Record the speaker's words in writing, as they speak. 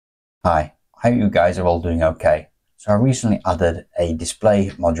Hi, I hope you guys are all doing okay. So I recently added a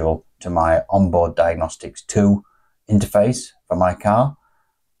display module to my onboard diagnostics 2 interface for my car,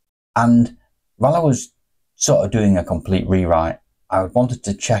 and while I was sort of doing a complete rewrite, I wanted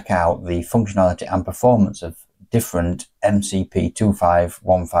to check out the functionality and performance of different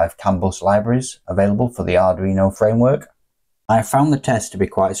MCP2515 CAN Bus libraries available for the Arduino framework. I found the test to be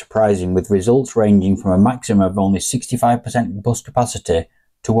quite surprising, with results ranging from a maximum of only 65% bus capacity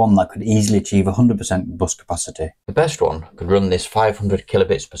to one that could easily achieve 100% bus capacity. The best one could run this 500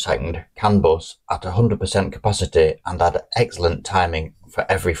 kilobits per second CAN bus at 100% capacity and had excellent timing for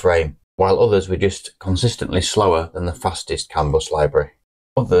every frame, while others were just consistently slower than the fastest CAN bus library.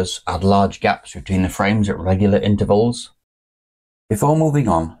 Others had large gaps between the frames at regular intervals. Before moving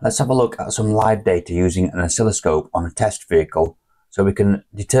on, let's have a look at some live data using an oscilloscope on a test vehicle so we can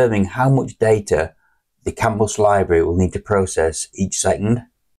determine how much data the CAN Bus library will need to process each second.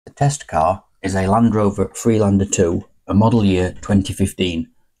 The test car is a Land Rover Freelander 2, a model year 2015,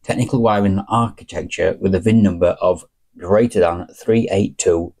 technical wiring architecture with a VIN number of greater than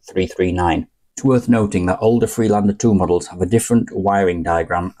 382339. It's worth noting that older Freelander 2 models have a different wiring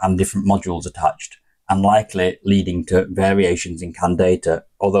diagram and different modules attached, and likely leading to variations in CAN data,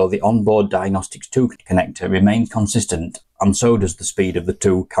 although the onboard Diagnostics 2 connector remains consistent, and so does the speed of the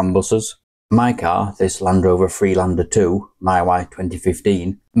two CAN buses. My car, this Land Rover Freelander 2, MyY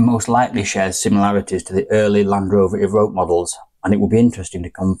 2015, most likely shares similarities to the early Land Rover Evoque models, and it will be interesting to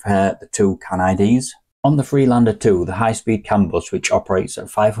compare the two CAN IDs. On the Freelander 2, the high-speed CAN bus, which operates at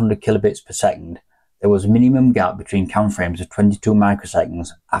 500 kilobits per second, there was a minimum gap between CAN frames of 22 microseconds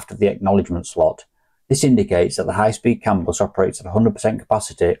after the acknowledgement slot. This indicates that the high-speed CAN bus operates at 100%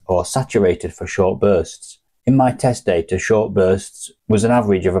 capacity or saturated for short bursts. In my test data, short bursts was an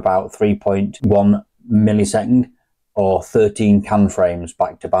average of about 3.1 millisecond or 13 CAN frames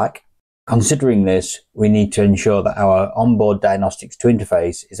back to back. Considering this, we need to ensure that our onboard Diagnostics 2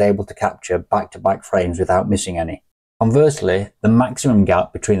 interface is able to capture back-to-back frames without missing any. Conversely, the maximum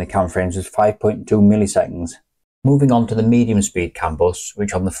gap between the CAN frames is 5.2 milliseconds. Moving on to the medium speed CAN bus,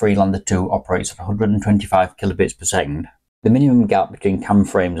 which on the Freelander 2 operates at 125 kilobits per second. The minimum gap between CAN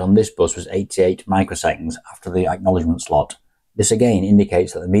frames on this bus was 88 microseconds after the acknowledgement slot. This again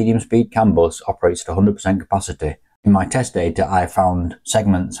indicates that the medium speed CAN bus operates at 100% capacity. In my test data, I found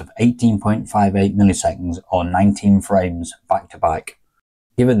segments of 18.58 milliseconds or 19 frames back to back.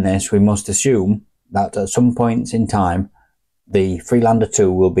 Given this, we must assume that at some points in time, the Freelander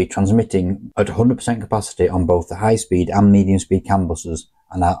 2 will be transmitting at 100% capacity on both the high speed and medium speed CAN buses,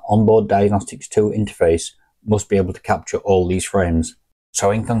 and our onboard Diagnostics 2 interface must be able to capture all these frames. So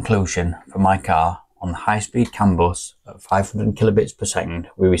in conclusion, for my car, on the high-speed CAN bus at 500 kilobits per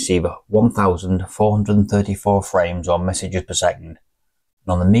second, we receive 1,434 frames or messages per second.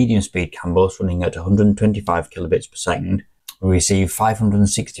 And on the medium-speed CAN bus running at 125 kilobits per second, we receive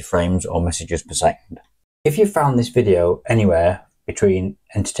 560 frames or messages per second. If you found this video anywhere between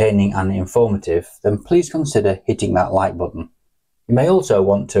entertaining and informative, then please consider hitting that like button. You may also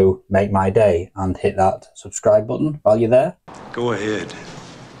want to make my day and hit that subscribe button while you're there. Go ahead.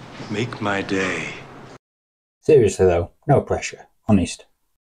 Make my day. Seriously though, no pressure, honest.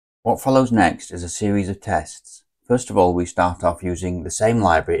 What follows next is a series of tests. First of all, we start off using the same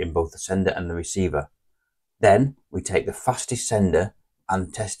library in both the sender and the receiver. Then we take the fastest sender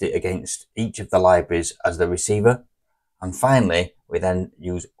and test it against each of the libraries as the receiver. And finally, we then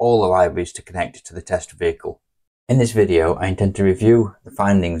use all the libraries to connect to the test vehicle. In this video, I intend to review the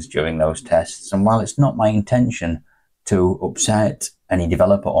findings during those tests, and while it's not my intention to upset any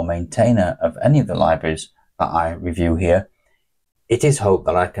developer or maintainer of any of the libraries that I review here, it is hoped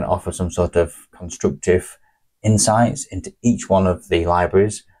that I can offer some sort of constructive insights into each one of the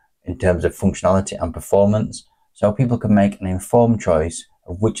libraries in terms of functionality and performance, so people can make an informed choice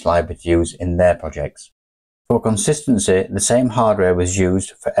of which library to use in their projects. For consistency, the same hardware was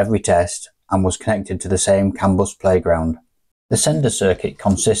used for every test and was connected to the same CAN bus playground. The sender circuit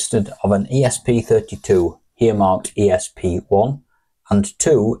consisted of an ESP32, here marked ESP1, and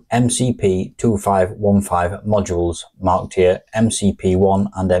two MCP2515 modules, marked here MCP1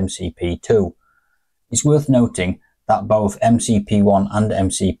 and MCP2. It's worth noting that both MCP1 and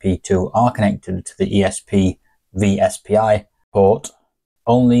MCP2 are connected to the ESP VSPI port.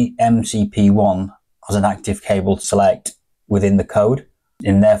 Only MCP1 has an active cable to select within the code,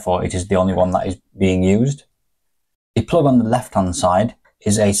 and therefore it is the only one that is being used. The plug on the left hand side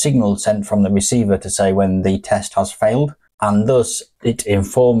is a signal sent from the receiver to say when the test has failed, and thus it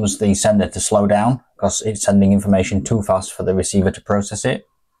informs the sender to slow down because it's sending information too fast for the receiver to process it.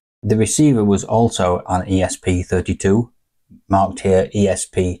 The receiver was also an ESP32, marked here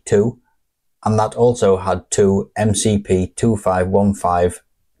ESP2, and that also had two MCP2515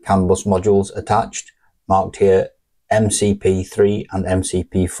 CAN bus modules attached, marked here MCP3 and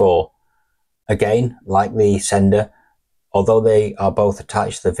MCP4. Again, like the sender, although they are both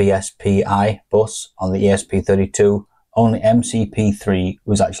attached to the VSPI bus on the ESP32, only MCP3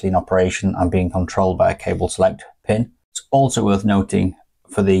 was actually in operation and being controlled by a cable select pin. It's also worth noting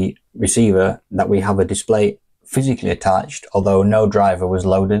for the receiver that we have a display physically attached, although no driver was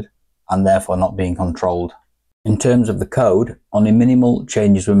loaded and therefore not being controlled. In terms of the code, only minimal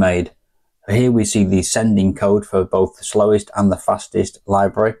changes were made. Here we see the sending code for both the slowest and the fastest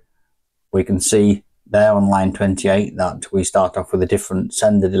library. We can see there on line 28 that we start off with a different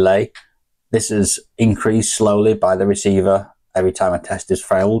sender delay. This is increased slowly by the receiver every time a test has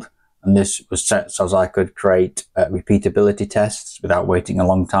failed, and this was set so as I could create repeatability tests without waiting a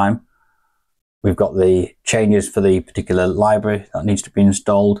long time. We've got the changes for the particular library that needs to be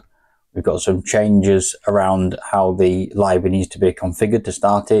installed. We've got some changes around how the library needs to be configured to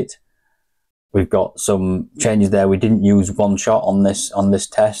start it. We've got some changes there. We didn't use one shot on this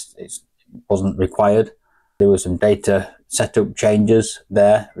test. It wasn't required. There were some data setup changes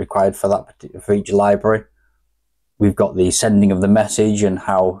there required for each library. We've got the sending of the message and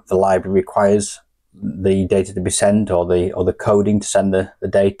how the library requires the data to be sent, or the coding to send the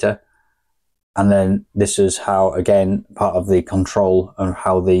data. And then this is how, again, part of the control of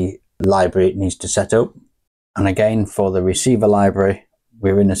how the library needs to set up. And again, for the receiver library,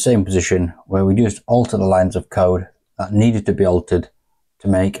 we're in the same position where we just alter the lines of code that needed to be altered to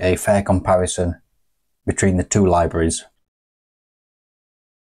make a fair comparison between the two libraries.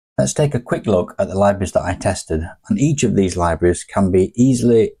 Let's take a quick look at the libraries that I tested, and each of these libraries can be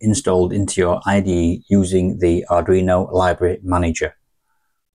easily installed into your IDE using the Arduino Library Manager.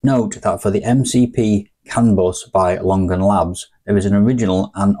 Note that for the MCP-CAN Bus by Longan-Labs, there is an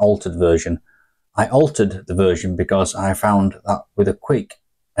original and altered version. I altered the version because I found that with a quick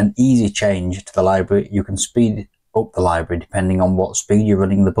and easy change to the library, you can speed up the library depending on what speed you're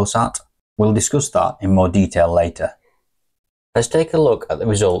running the bus at. We'll discuss that in more detail later. Let's take a look at the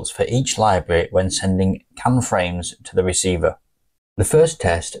results for each library when sending CAN frames to the receiver. The first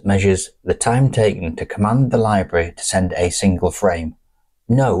test measures the time taken to command the library to send a single frame.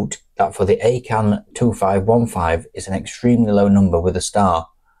 Note that for the ACAN2515 is an extremely low number with a star.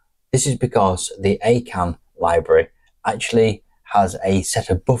 This is because the ACAN library actually has a set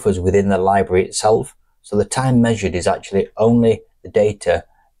of buffers within the library itself, so the time measured is actually only the data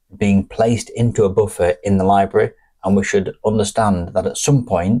being placed into a buffer in the library, and we should understand that at some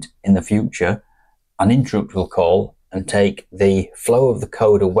point in the future an interrupt will call and take the flow of the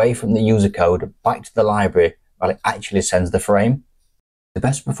code away from the user code back to the library while it actually sends the frame. The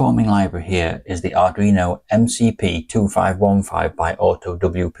best performing library here is the Arduino MCP2515 by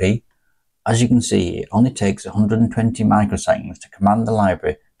autowp. As you can see, it only takes 120 microseconds to command the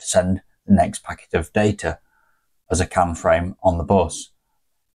library to send the next packet of data as a CAN frame on the bus.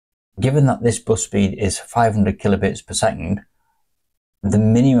 Given that this bus speed is 500 kilobits per second, the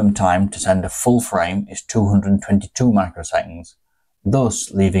minimum time to send a full frame is 222 microseconds,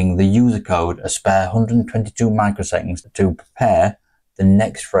 thus leaving the user code a spare 122 microseconds to prepare the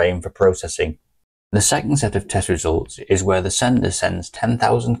next frame for processing. The second set of test results is where the sender sends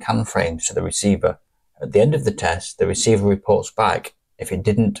 10,000 CAN frames to the receiver. At the end of the test, the receiver reports back if it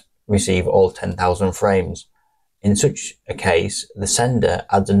didn't receive all 10,000 frames. In such a case, the sender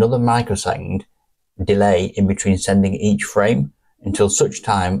adds another microsecond delay in between sending each frame until such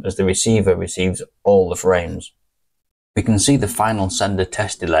time as the receiver receives all the frames. We can see the final sender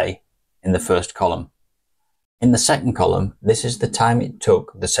test delay in the first column. In the second column, this is the time it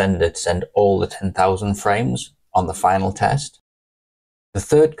took the sender to send all the 10,000 frames on the final test. The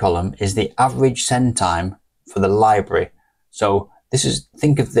third column is the average send time for the library. So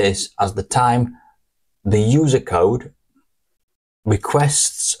think of this as the time the user code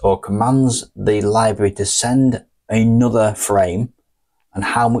requests or commands the library to send another frame, and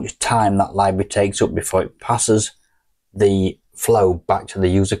how much time that library takes up before it passes the flow back to the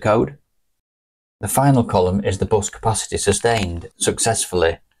user code. The final column is the bus capacity sustained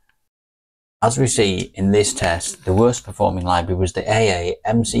successfully. As we see in this test, the worst performing library was the AA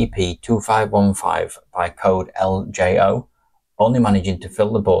MCP2515 by codeljo, only managing to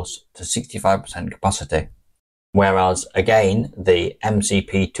fill the bus to 65% capacity. Whereas again, the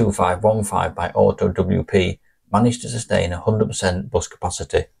MCP2515 by autowp managed to sustain 100% bus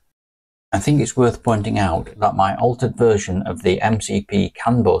capacity. I think it's worth pointing out that my altered version of the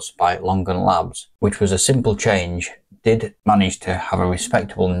mcp-can bus by Longan-Labs, which was a simple change, did manage to have a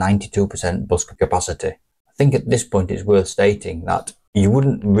respectable 92% bus capacity. I think at this point it's worth stating that you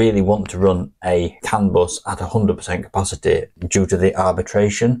wouldn't really want to run a CAN bus at 100% capacity due to the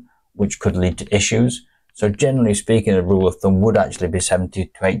arbitration, which could lead to issues. So generally speaking, a rule of thumb would actually be 70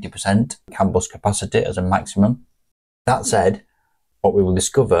 to 80% CAN bus capacity as a maximum. That said, what we will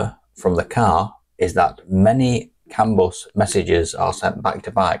discover from the car is that many CAN bus messages are sent back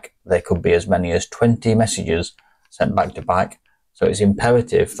to back. There could be as many as 20 messages sent back to back. So it's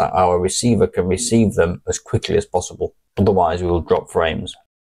imperative that our receiver can receive them as quickly as possible. Otherwise, we will drop frames.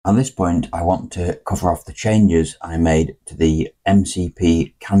 At this point, I want to cover off the changes I made to the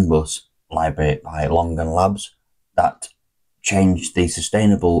MCP-CAN Bus library by Longan-Labs that changed the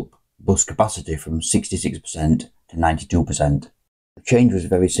sustainable bus capacity from 66% to 92%. The change was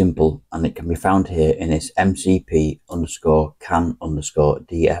very simple, and it can be found here in this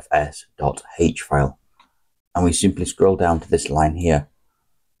mcp-can-dfs.h file. And we simply scroll down to this line here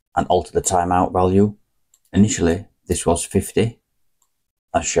and alter the timeout value. Initially, this was 50,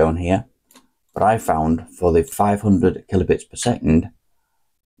 as shown here, but I found for the 500 kilobits per second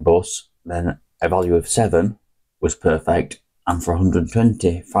bus, then a value of 7 was perfect, and for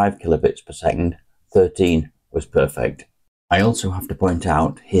 125 kilobits per second, 13 was perfect. I also have to point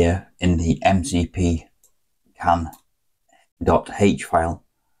out here in the mcp-can.h file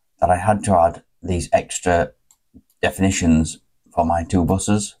that I had to add these extra definitions for my two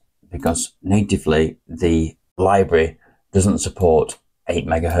buses because natively the library doesn't support 8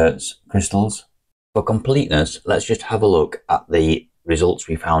 MHz crystals. For completeness, let's just have a look at the results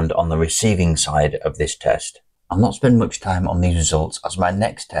we found on the receiving side of this test. I'll not spend much time on these results as my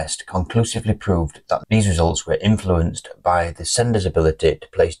next test conclusively proved that these results were influenced by the sender's ability to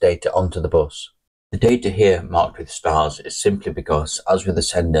place data onto the bus. The data here marked with stars is simply because, as with the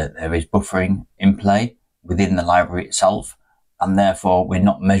sender, there is buffering in play within the library itself, and therefore we're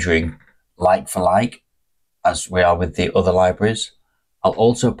not measuring like for like as we are with the other libraries. I'll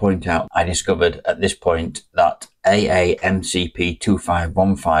also point out I discovered at this point that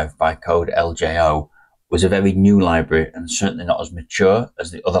MCP2515 by codeljo was a very new library and certainly not as mature as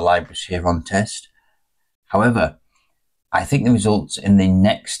the other libraries here on test. However, I think the results in the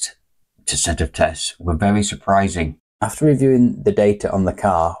next set of tests were very surprising. After reviewing the data on the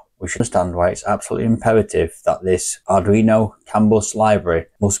car, we should understand why it's absolutely imperative that this Arduino CAN Bus library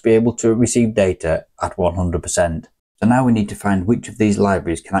must be able to receive data at 100%. So now we need to find which of these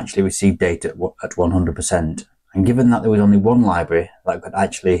libraries can actually receive data at 100%. And given that there was only one library that could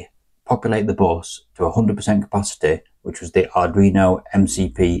actually populate the bus to 100% capacity, which was the Arduino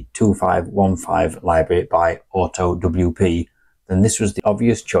MCP2515 library by autowp, then this was the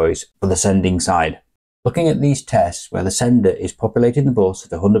obvious choice for the sending side. Looking at these tests where the sender is populating the bus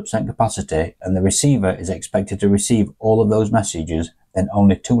at 100% capacity and the receiver is expected to receive all of those messages, then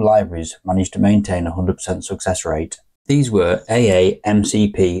only 2 libraries managed to maintain a 100% success rate. These were AA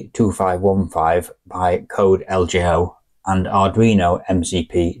MCP2515 by codeljo and Arduino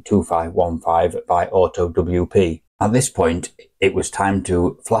MCP2515 by autowp. At this point, it was time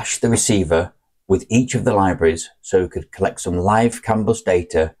to flash the receiver with each of the libraries so we could collect some live CAN bus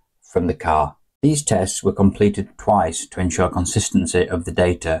data from the car. These tests were completed twice to ensure consistency of the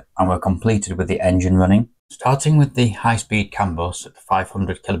data and were completed with the engine running. Starting with the high-speed CAN bus at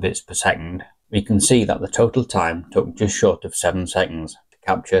 500 kilobits per second, we can see that the total time took just short of 7 seconds to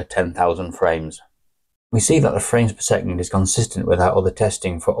capture 10,000 frames. We see that the frames per second is consistent with our other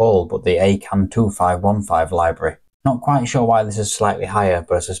testing for all but the ACAN2515 library. Not quite sure why this is slightly higher,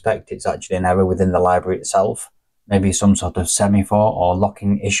 but I suspect it's actually an error within the library itself. Maybe some sort of semaphore or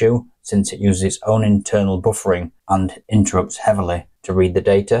locking issue, since it uses its own internal buffering and interrupts heavily to read the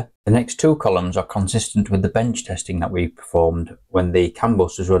data. The next 2 columns are consistent with the bench testing that we performed when the CAN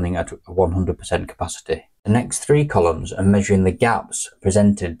bus was running at 100% capacity. The next 3 columns are measuring the gaps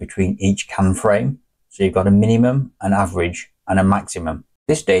presented between each CAN frame. So you've got a minimum, an average, and a maximum.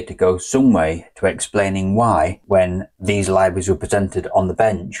 This data goes some way to explaining why, when these libraries were presented on the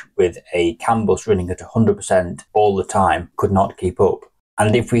bench with a CAN bus running at 100% all the time, could not keep up.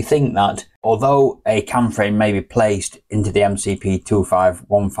 And if we think that, although a CAN frame may be placed into the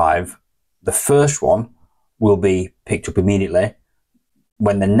MCP2515, the first one will be picked up immediately.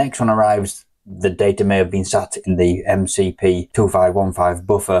 When the next one arrives, the data may have been sat in the MCP2515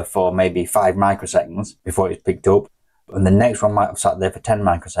 buffer for maybe 5 microseconds before it's picked up, and the next one might have sat there for 10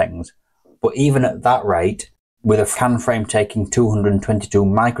 microseconds. But even at that rate, with a CAN frame taking 222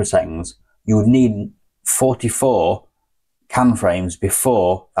 microseconds, you would need 44 CAN frames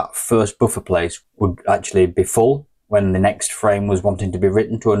before that first buffer place would actually be full when the next frame was wanting to be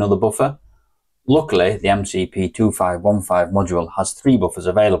written to another buffer. Luckily, the MCP2515 module has 3 buffers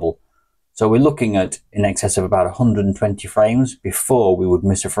available, So we're looking at in excess of about 120 frames before we would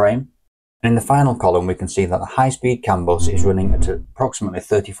miss a frame. And in the final column, we can see that the high-speed CAN bus is running at approximately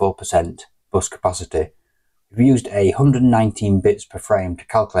 34% bus capacity. We've used 119 bits per frame to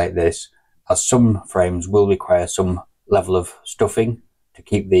calculate this, as some frames will require some level of stuffing to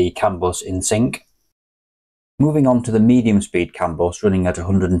keep the CAN bus in sync. Moving on to the medium speed CAN bus running at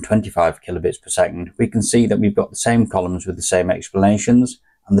 125 kilobits per second, we can see that we've got the same columns with the same explanations,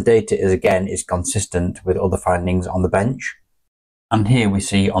 and the data is consistent with other findings on the bench. And here we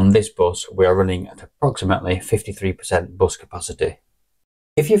see on this bus we are running at approximately 53% bus capacity.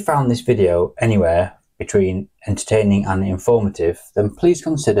 If you found this video anywhere between entertaining and informative, then please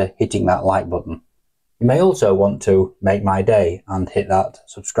consider hitting that like button. You may also want to make my day and hit that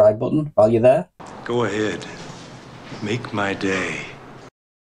subscribe button while you're there. Go ahead. Make my day.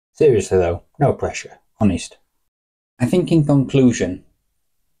 Seriously though, no pressure, honest. I think in conclusion,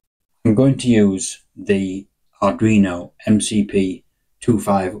 I'm going to use the Arduino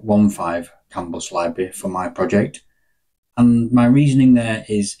MCP2515 CAN Bus Library for my project. And my reasoning there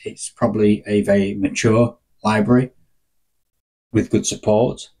is it's probably a very mature library with good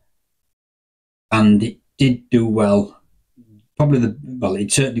support. And it did do well.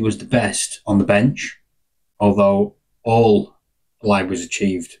 It certainly was the best on the bench, although all libraries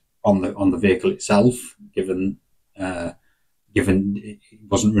achieved on the vehicle itself, given it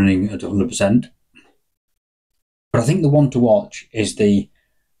wasn't running at 100%. But I think the one to watch is the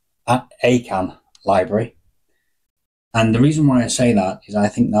CAN library. And the reason why I say that is I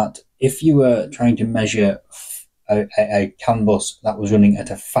think that if you were trying to measure a CAN bus that was running at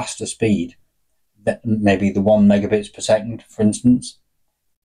a faster speed, maybe the 1 megabits per second, for instance,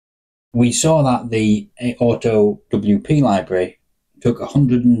 we saw that the autowp library took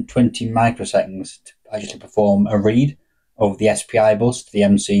 120 microseconds to actually perform a read of the SPI bus to the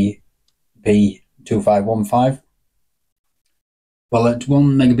MCP2515. Well, at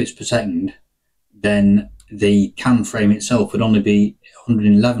 1 megabits per second, then the CAN frame itself would only be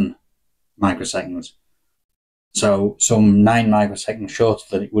 111 microseconds. So some 9 microseconds shorter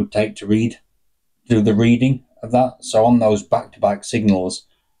than it would take to do the reading of that. So on those back-to-back signals,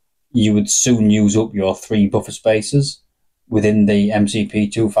 you would soon use up your 3 buffer spaces within the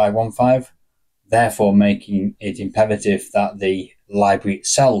MCP2515, therefore making it imperative that the library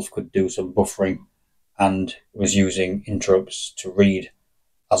itself could do some buffering and was using interrupts to read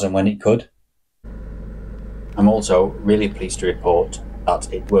as and when it could. I'm also really pleased to report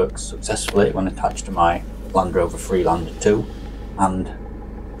that it works successfully when attached to my Land Rover Freelander 2, and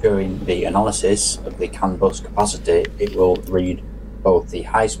during the analysis of the CAN bus capacity, it will read both the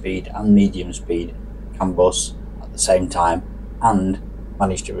high speed and medium speed CAN bus at the same time and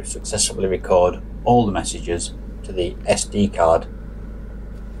manage to successfully record all the messages to the SD card.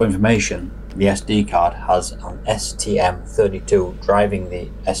 For information, the SD card has an STM32 driving the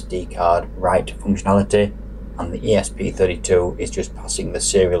SD card write functionality, and the ESP32 is just passing the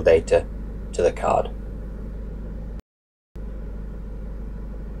serial data to the card.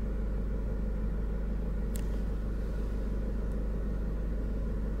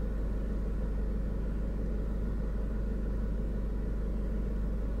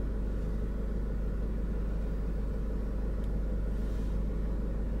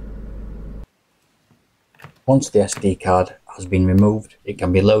 Once the SD card has been removed, it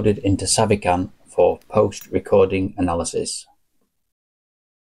can be loaded into CAN for post-recording analysis.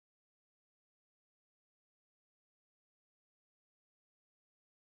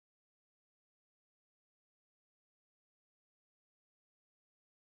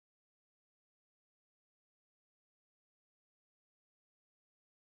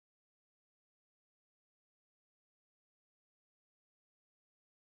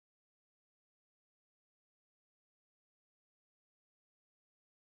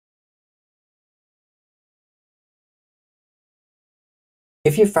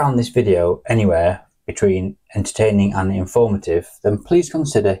 If you found this video anywhere between entertaining and informative, then please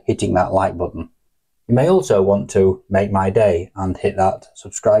consider hitting that like button. You may also want to make my day and hit that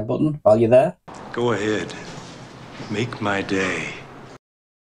subscribe button while you're there. Go ahead. Make my day.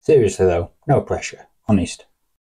 Seriously though, no pressure, honest.